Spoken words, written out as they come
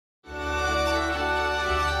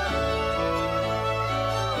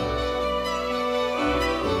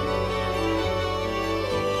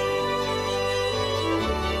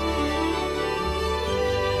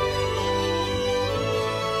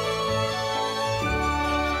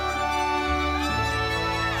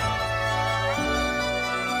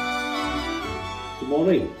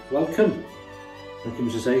morning, welcome. Thank you,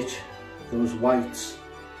 Mrs H. Those whites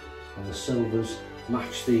and the silvers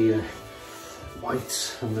match the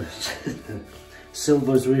whites and the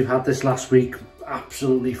silvers we've had this last week.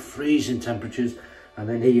 Absolutely freezing temperatures, and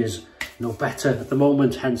then he is no better at the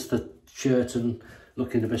moment, hence the shirt and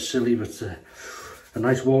looking a bit silly, but a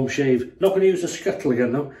nice warm shave. Not going to use the scuttle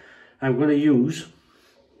again though. I'm going to use,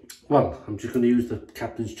 well, I'm just going to use the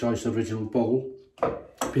Captain's Choice original bowl,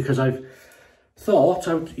 because I've thought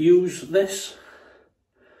I would use this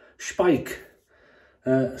Speick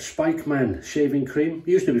Men shaving cream.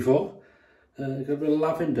 Used it before. Got a bit of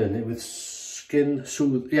lavender in it with skin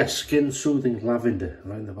soothing lavender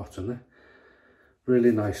right in the bottom there.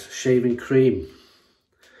 Really nice shaving cream.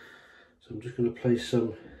 So I'm just going to place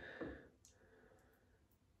some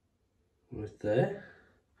right there.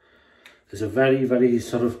 There's a very, very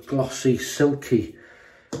sort of glossy, silky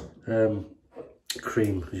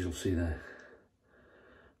cream, as you'll see there.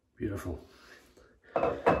 Beautiful.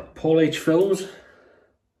 PaulHFilms,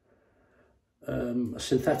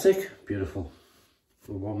 synthetic, beautiful.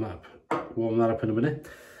 We'll warm that up in a minute.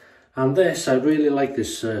 And this, I really like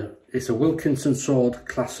this. It's a Wilkinson Sword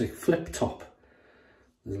Classic flip top.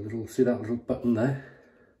 There's a little, see that little button there?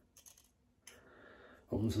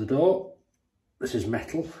 Opens the door. This is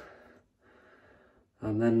metal.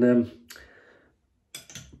 And then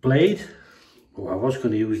blade. Oh, I was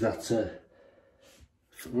going to use that.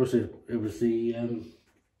 What was it? It was the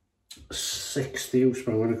 6th use,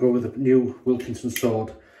 but I'm going to go with the new Wilkinson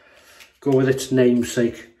sword. Go with its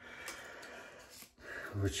namesake,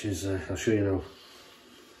 which is I'll show you now.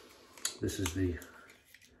 This is that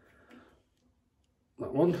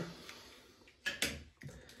one,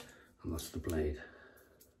 and that's the blade.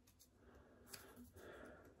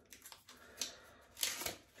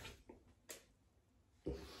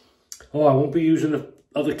 Oh, I won't be using the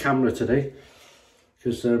other camera today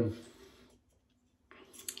because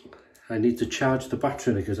I need to charge the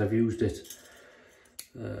battery because I've used it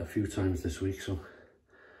a few times this week, and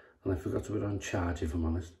I forgot to put it on charge, if I'm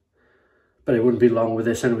honest. But it wouldn't be long with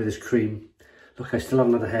this, anyway, this cream. Look, I still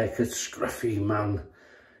haven't had a haircut. Scruffy man.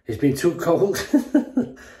 It's been too cold.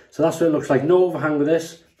 So that's what it looks like. No overhang with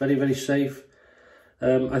this. Very, very safe.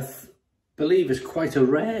 I believe it's quite a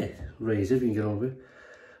rare razor, if you can get hold of it.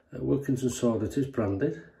 Wilkinson sword, it is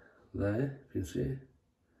branded. There, you can see it.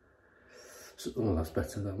 So, oh, that's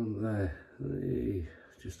better, that one there.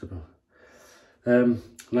 Just about.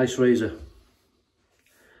 Nice razor.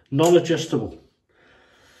 Non-adjustable.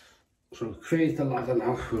 So we'll create the lather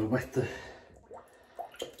now. We'll wet the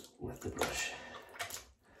brush.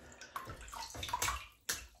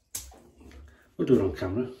 We'll do it on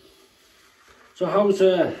camera. So how's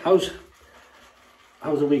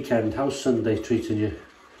the weekend? How's Sunday treating you?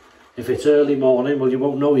 If it's early morning, well, you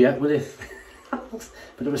won't know yet, will you?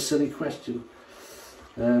 Bit of a silly question.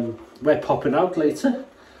 We're popping out later.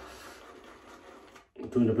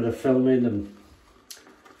 Doing a bit of filming and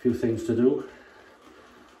a few things to do.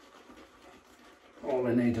 All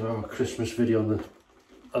in aid of our Christmas video on the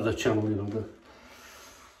other channel, you know.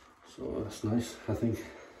 So that's nice. I think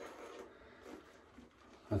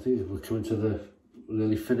we're coming to the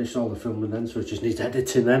nearly finished all the filming then, so it just needs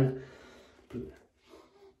editing then. But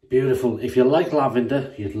beautiful. If you like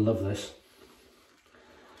lavender, you'd love this.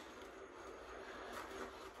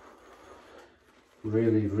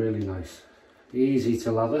 Really, really nice. Easy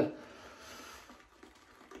to lather.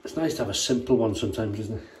 It's nice to have a simple one sometimes,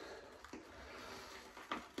 isn't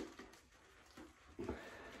it?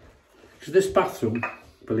 Because this bathroom,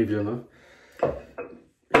 believe it or not,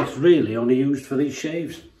 it's really only used for these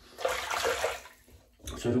shaves.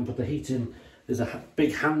 So I don't put the heat in. There's a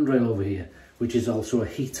big handrail over here, which is also a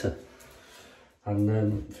heater.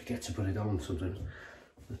 And forget to put it on sometimes.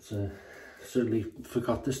 But certainly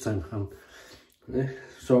forgot this time. Yeah.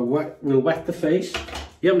 So we'll wet the face.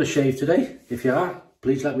 You having a shave today? If you are,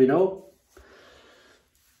 please let me know.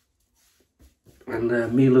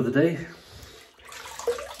 And meal of the day.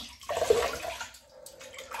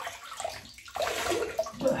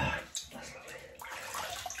 That's lovely.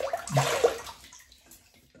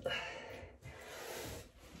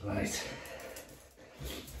 Right.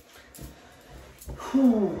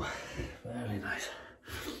 Whew. Very nice.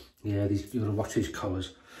 Yeah, you gotta watch these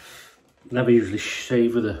colours. Never usually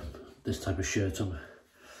shave with this type of shirt on.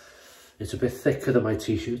 It's a bit thicker than my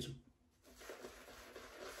t-shirt.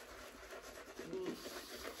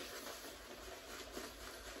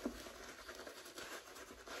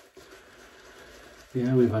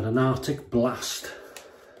 Yeah, we've had an Arctic blast.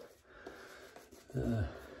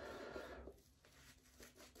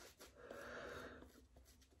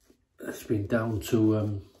 It's been down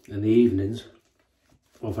to in the evenings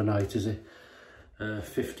overnight, is it?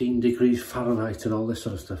 15 degrees Fahrenheit and all this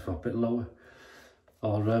sort of stuff, or a bit lower.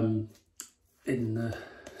 Or in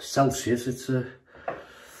Celsius, it's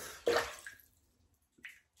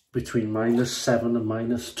between -7 and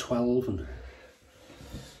 -12 and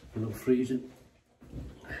below freezing.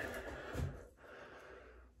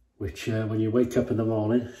 Which when you wake up in the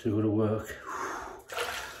morning, so you go to work,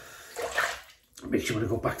 makes you want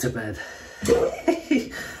to go back to bed.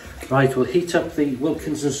 Right, we'll heat up the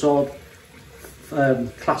Wilkinson sword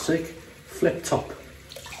classic flip top.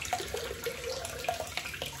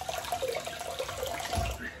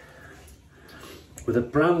 With a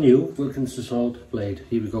brand new Wilkinson sword blade.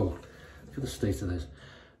 Here we go. Look at the state of this.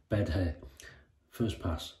 Bed hair. First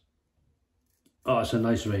pass. Oh, it's a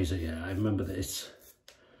nice razor, yeah. I remember that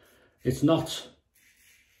it's not...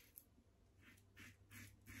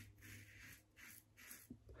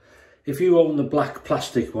 If you own the black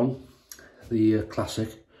plastic one, the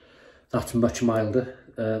classic, that's much milder.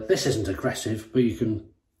 This isn't aggressive, but you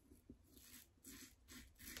can...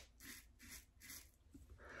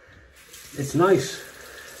 It's nice.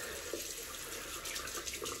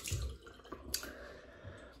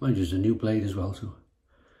 Mind you, it's a new blade as well, so...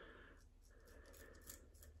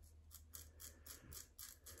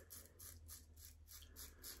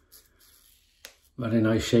 Very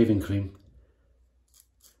nice shaving cream.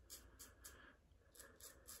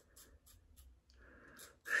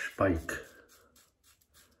 Speick.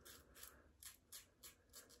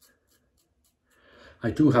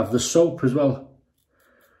 I do have the soap as well.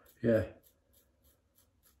 Yeah.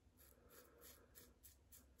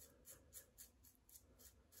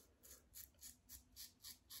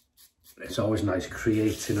 It's always nice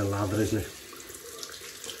creating a lather, isn't it?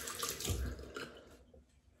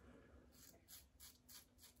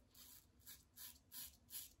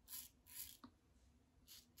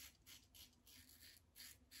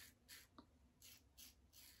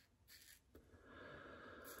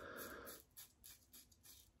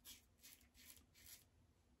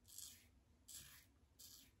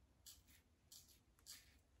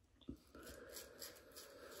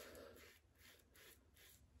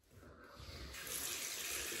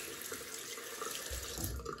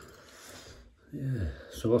 Yeah,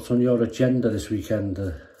 so what's on your agenda this weekend?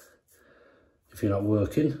 If you're not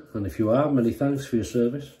working, and if you are, many thanks for your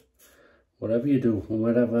service. Whatever you do, and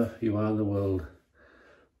wherever you are in the world.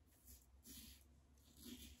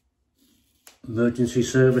 Emergency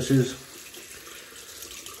services,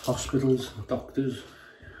 hospitals, doctors,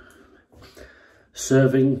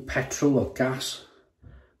 serving petrol or gas,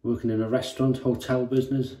 working in a restaurant, hotel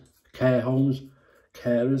business, care homes,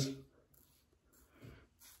 carers.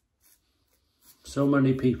 So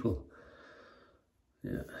many people.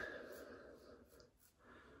 Yeah.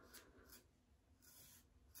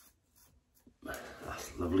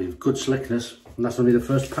 That's lovely. Good slickness. And that's only the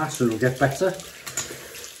first pass, so it'll get better.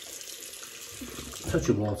 Touch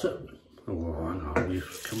of water. Oh, hang on, you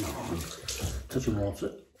come on. Touch of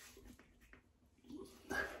water.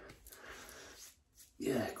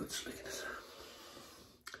 Yeah, good slickness.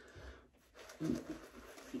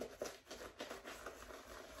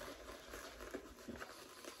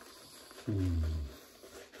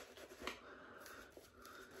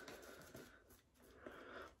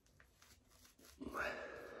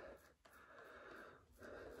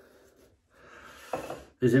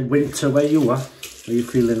 Is it winter where you are? Are you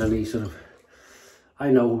feeling any sort of...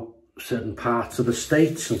 I know certain parts of the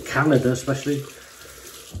States and Canada especially,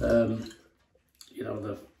 you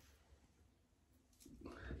know,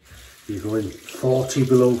 you're going 40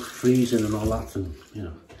 below freezing and all that, and you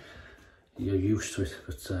know, you're used to it,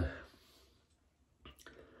 but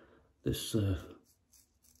this sort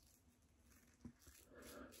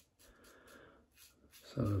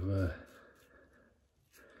of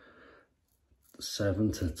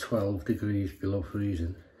 7 to 12 degrees below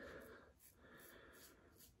freezing.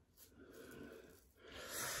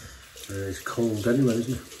 It's cold anyway,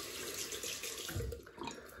 isn't it?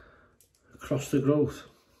 Across the growth.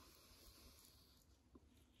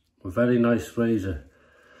 A very nice razor.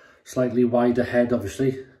 Slightly wider head,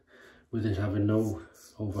 obviously, with it having no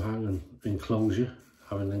overhang and enclosure,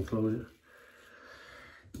 having enclosure.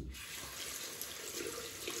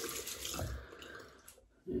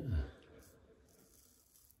 Yeah.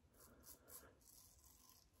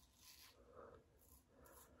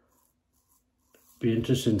 Be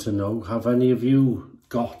interesting to know, have any of you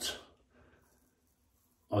got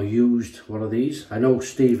or used one of these? I know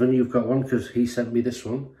Stephen, you've got one because he sent me this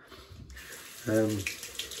one.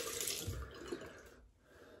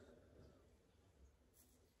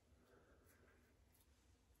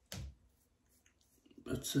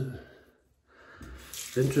 But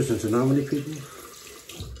It's interesting to know how many people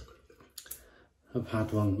have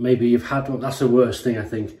had one. Maybe you've had one. That's the worst thing, I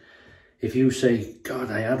think. If you say,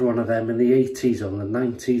 God, I had one of them in the 80s or the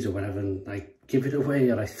 90s or whatever, and I give it away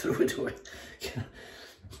or I threw it away.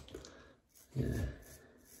 Yeah.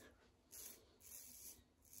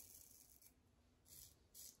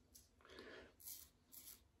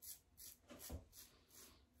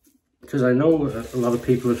 Because I know a lot of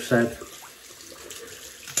people have said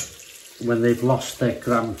when they've lost their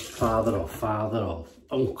grandfather or father or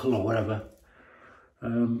uncle or whatever,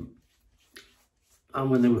 and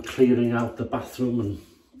when they were clearing out the bathroom and,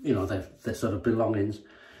 you know, their sort of belongings,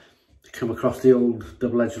 they come across the old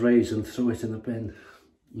double-edged razor and threw it in the bin.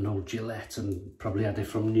 No Gillette, and probably had it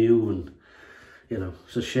from new, and, you know,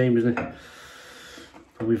 it's a shame, isn't it?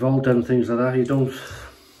 But we've all done things like that. You don't,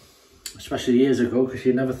 especially years ago, because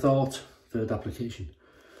you never thought, third application,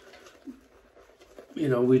 you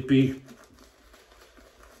know, we'd be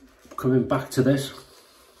coming back to this.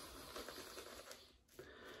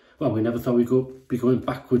 Well, we never thought we'd be going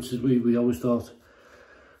backwards, did we? We always thought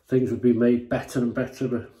things would be made better and better,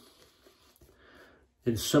 but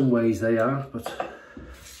in some ways they are, but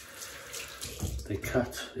they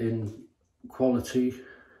cut in quality,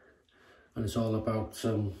 and it's all about,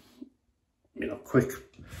 you know, quick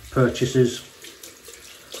purchases,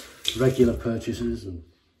 regular purchases, and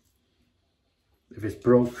if it's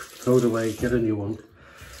broke, throw it away, get a new one.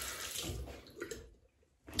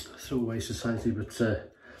 Throw away society, but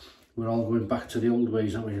we're all going back to the old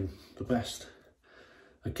ways, aren't we? And the best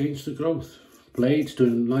against the growth. Blades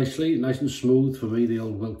doing nicely, nice and smooth for me, the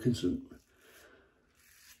old Wilkinson.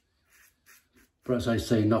 But as I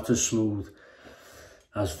say, not as smooth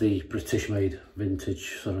as the British made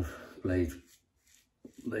vintage sort of blade.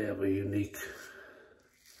 They have a unique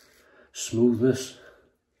smoothness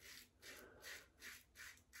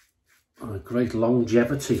and a great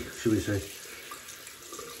longevity, should we say.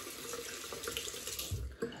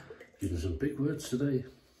 Using some big words today.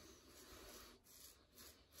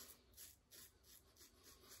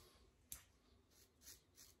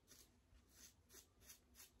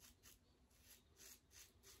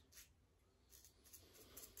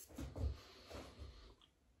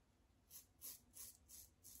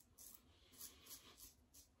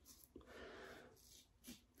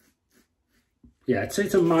 Yeah, I'd say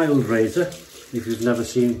it's a mild razor if you've never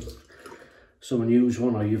seen someone use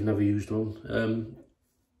one or you've never used one.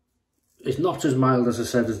 It's not as mild, as I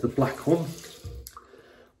said, as the black one.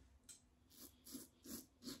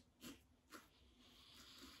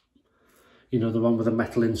 You know, the one with a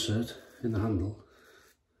metal insert in the handle.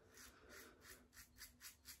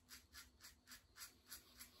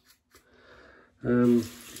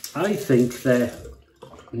 I think their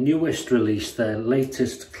newest release, their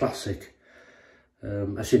latest classic,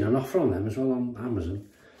 I've seen an offer on them as well on Amazon.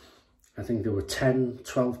 I think they were £10, £12,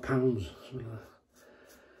 something like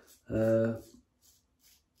that.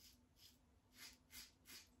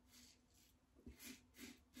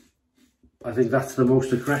 I think that's the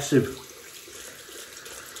most aggressive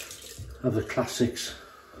of the classics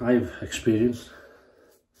I've experienced.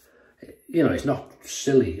 You know, it's not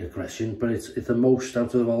silly aggression, but it's the most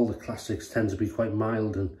out of all the classics. Tend to be quite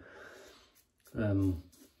mild, and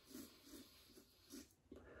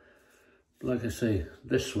like I say,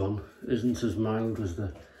 this one isn't as mild as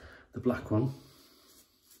the black one.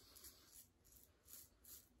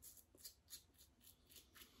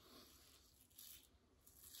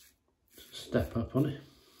 Step up on it.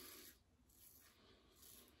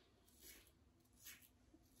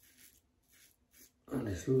 And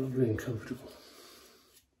it's lovely and comfortable.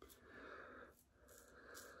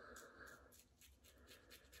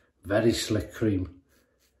 Very slick cream.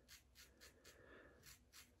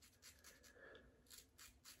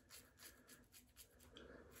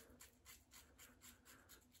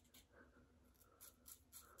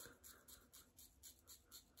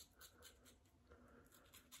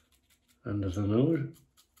 Under the nose.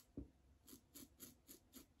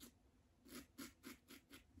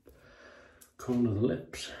 Corner of the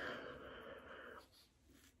lips.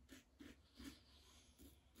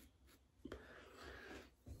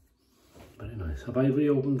 Very nice. Have I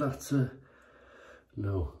reopened that?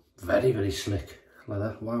 No. Very, very slick. Like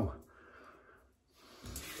that. Wow.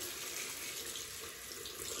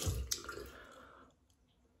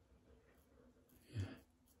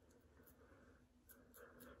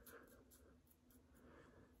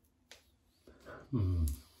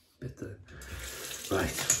 Bit there.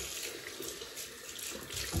 Right.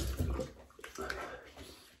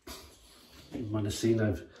 You might have seen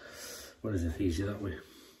what is it, easier that way.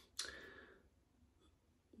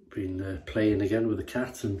 Been playing again with the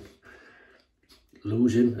cat, and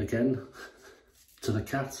losing again to the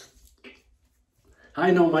cat.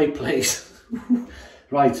 I know my place.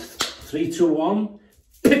 Right, 3, 2, 1.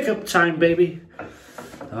 Pick up time, baby.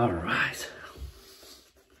 All right.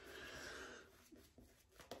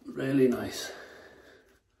 Really nice.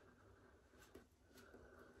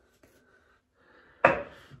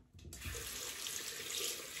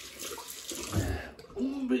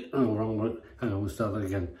 Oh, wrong one. Hang on, we'll start that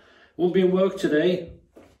again. Won't be in work today.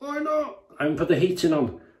 Why not? I haven't put the heating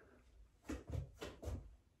on.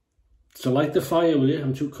 So light the fire, will you?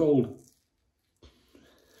 I'm too cold.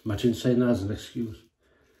 Imagine saying that as an excuse.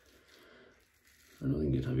 I don't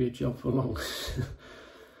think you'd have your job for long.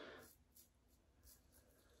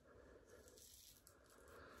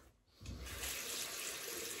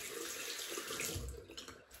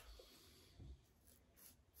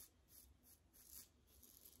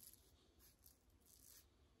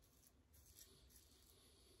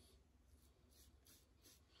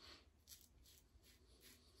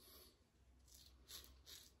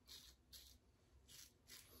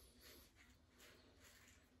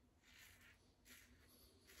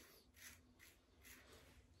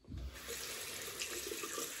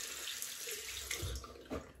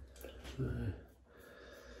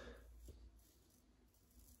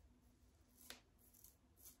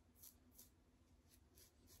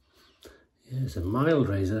 Yeah, it's a mild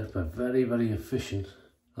razor, but very, very efficient.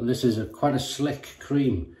 And this is quite a slick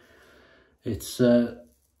cream. It's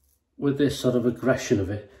with this sort of aggression of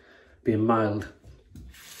it being mild,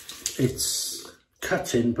 it's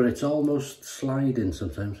cutting, but it's almost sliding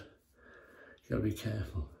sometimes. You gotta be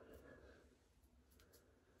careful.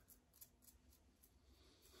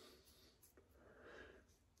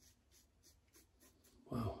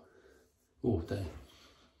 Wow. Oh, there.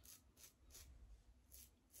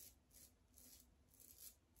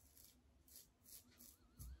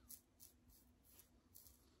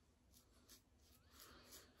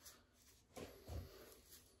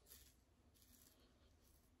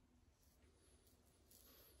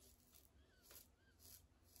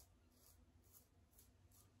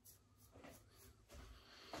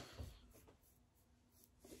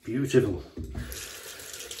 Beautiful.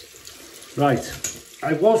 Right,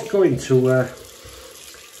 I was going to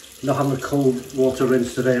not having a cold water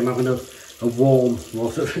rinse today. I'm having a warm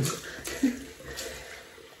water rinse.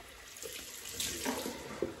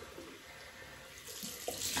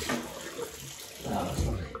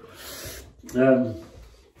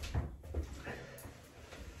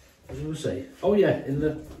 What was I going to say? Oh yeah,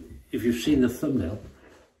 if you've seen the thumbnail.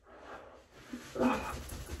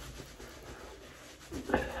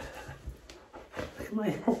 My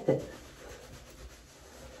head.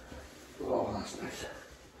 Oh, that's nice.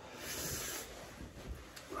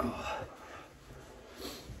 Oh.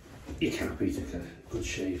 You can't beat a good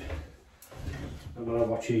shave. No matter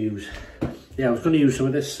what you use. Yeah, I was going to use some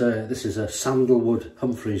of this. This is a sandalwood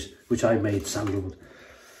Humphreys, which I made sandalwood.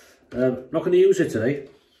 Not going to use it today.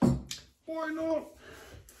 Why not?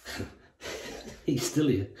 He's still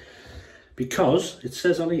here. Because it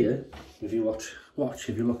says on here, if you watch,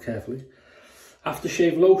 if you look carefully,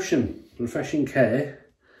 aftershave lotion, refreshing care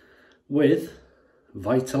with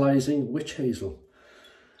vitalising witch hazel.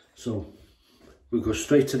 So we'll go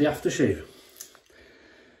straight to the aftershave.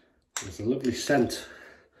 There's a lovely scent.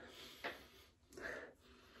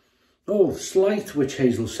 Oh, slight witch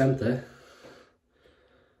hazel scent there.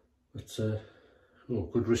 But oh,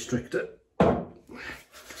 good restrictor.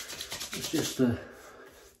 It's just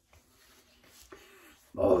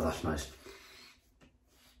oh, that's nice.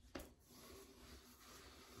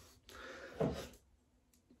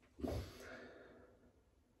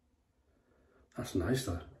 That's nice,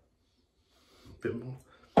 that. A bit more.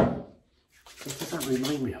 What does that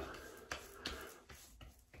remind me of?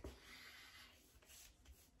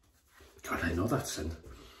 God, I know that scent.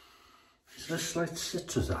 Is there a slight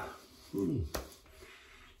citrus that?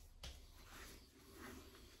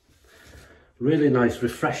 Really nice,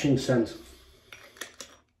 refreshing scent.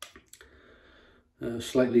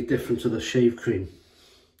 Slightly different to the shave cream.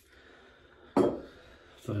 Thought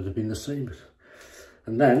it'd have been the same.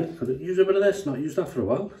 And then, got to use a bit of this, not used that for a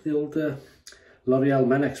while. The old L'Oreal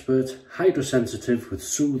Men Expert Hydrosensitive with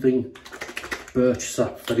soothing birch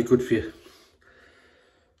sap. Very good for you.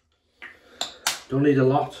 Don't need a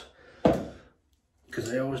lot,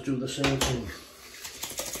 because I always do the same thing.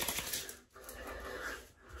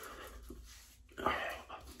 Oh,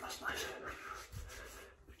 that's nice.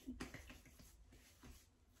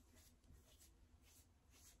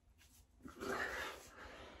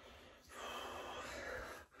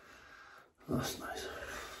 That's nice.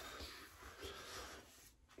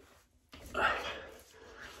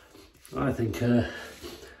 I think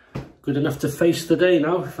good enough to face the day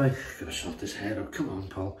now. If I gotta sort this hair out. Come on,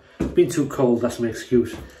 Paul. It's been too cold, that's my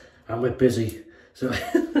excuse. And we're busy. So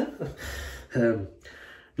never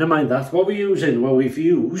mind that. What we're using, well, we've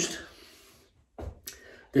used,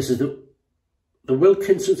 this is the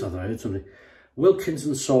Wilkinson, I thought I heard something.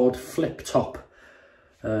 Wilkinson sword Fliptop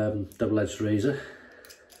double-edged razor.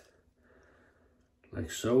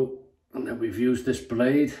 Like so. And then we've used this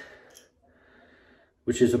blade,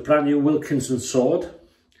 which is a brand new Wilkinson sword,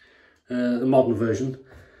 the modern version.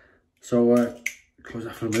 So close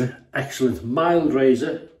that for a minute. Excellent, mild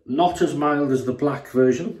razor, not as mild as the black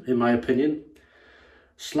version in my opinion.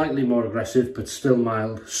 Slightly more aggressive, but still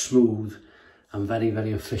mild, smooth, and very,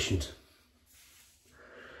 very efficient.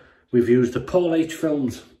 We've used the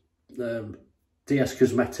PaulHFilms DS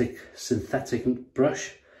Cosmetic synthetic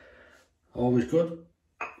brush, always good.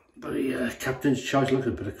 But Captain's Choice, look,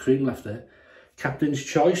 a bit of cream left there. Captain's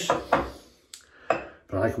Choice. But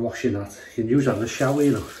I like washing that. You can use that in the shower,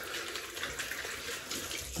 you know.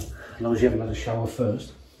 As long as you haven't had a shower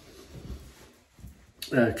first.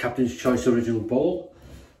 Captain's Choice Original Bowl.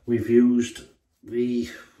 We've used the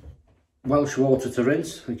Welsh water to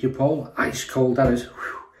rinse. Thank you, Paul. Ice cold, that is.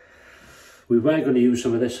 Whew. We were going to use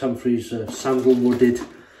some of this Humphreys sandalwooded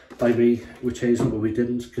by me, witch hazel, but we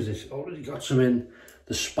didn't because it's already got some in.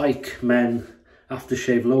 The Speick Men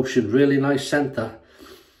aftershave lotion, really nice scent that,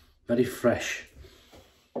 very fresh.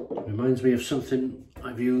 Reminds me of something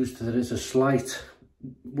I've used. There is a slight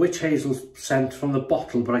witch hazel scent from the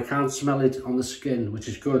bottle, but I can't smell it on the skin, which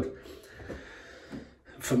is good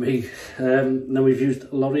for me. Then we've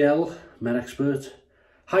used L'Oreal Men Expert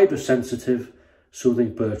Hydrosensitive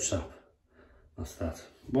Soothing Birch Sap. That's that.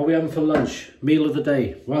 What are we having for lunch? Meal of the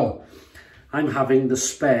day. Well, I'm having the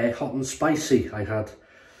spare hot and spicy I had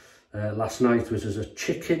last night, which is a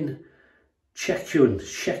chicken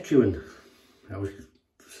Shekuan. I always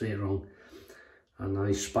say it wrong. And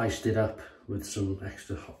I spiced it up with some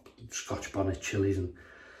extra hot Scotch bonnet chilies, and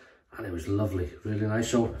it was lovely, really nice.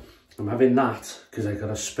 So I'm having that because I got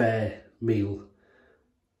a spare meal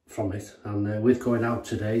from it. And with going out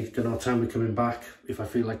today, don't know what time we're coming back, if I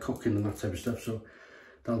feel like cooking and that type of stuff. So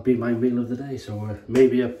that'll be my meal of the day. So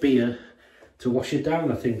maybe a beer to wash it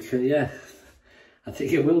down, I think. Yeah, I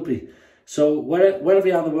think it will be. So wherever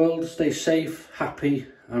you are in the world, stay safe, happy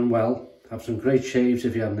and well. Have some great shaves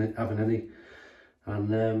if you're having any.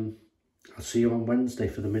 And I'll see you on Wednesday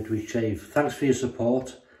for the midweek shave. Thanks for your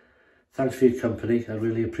support. Thanks for your company. I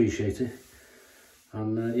really appreciate it.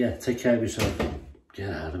 And yeah, take care of yourself. Get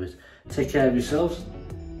out of it. Take care of yourselves.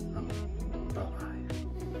 And bye-bye.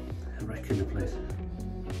 I'm wrecking the place.